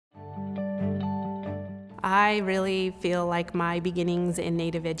I really feel like my beginnings in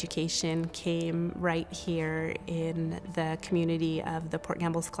Native education came right here in the community of the Port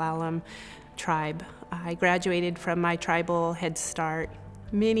Gable S'Klallam Tribe. I graduated from my tribal Head Start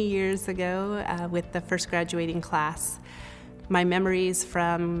many years ago with the first graduating class. My memories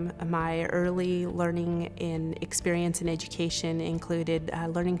from my early learning in experience in education included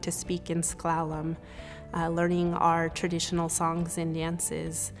learning to speak in S'Klallam, learning our traditional songs and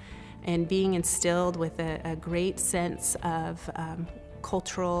dances, and being instilled with a great sense of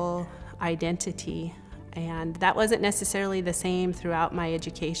cultural identity. And that wasn't necessarily the same throughout my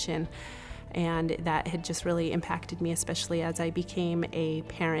education, and that had just really impacted me, especially as I became a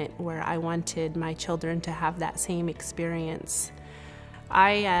parent, where I wanted my children to have that same experience.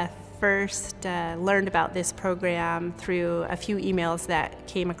 I first learned about this program through a few emails that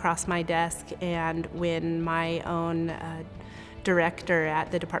came across my desk, and when my own director at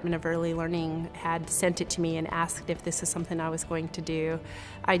the Department of Early Learning had sent it to me and asked if this is something I was going to do,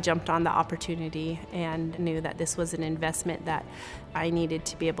 I jumped on the opportunity and knew that this was an investment that I needed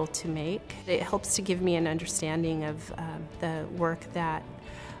to be able to make. It helps to give me an understanding of the work that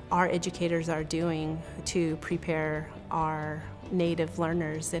our educators are doing to prepare our Native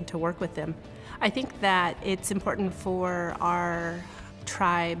learners and to work with them. I think that it's important for our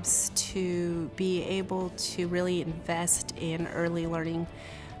tribes to be able to really invest in early learning,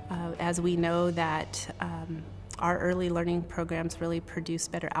 as we know that our early learning programs really produce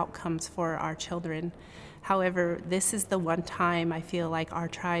better outcomes for our children. However, this is the one time I feel like our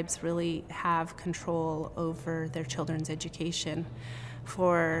tribes really have control over their children's education.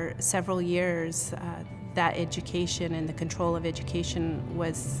 For several years, that education and the control of education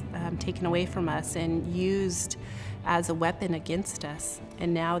was taken away from us and used as a weapon against us.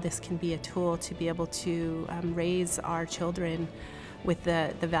 And now this can be a tool to be able to raise our children with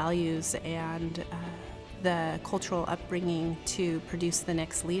the values and the cultural upbringing to produce the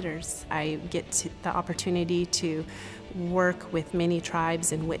next leaders. I get the opportunity to work with many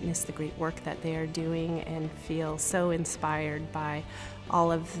tribes and witness the great work that they are doing, and feel so inspired by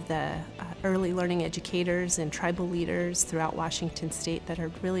all of the early learning educators and tribal leaders throughout Washington State that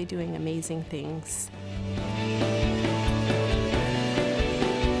are really doing amazing things.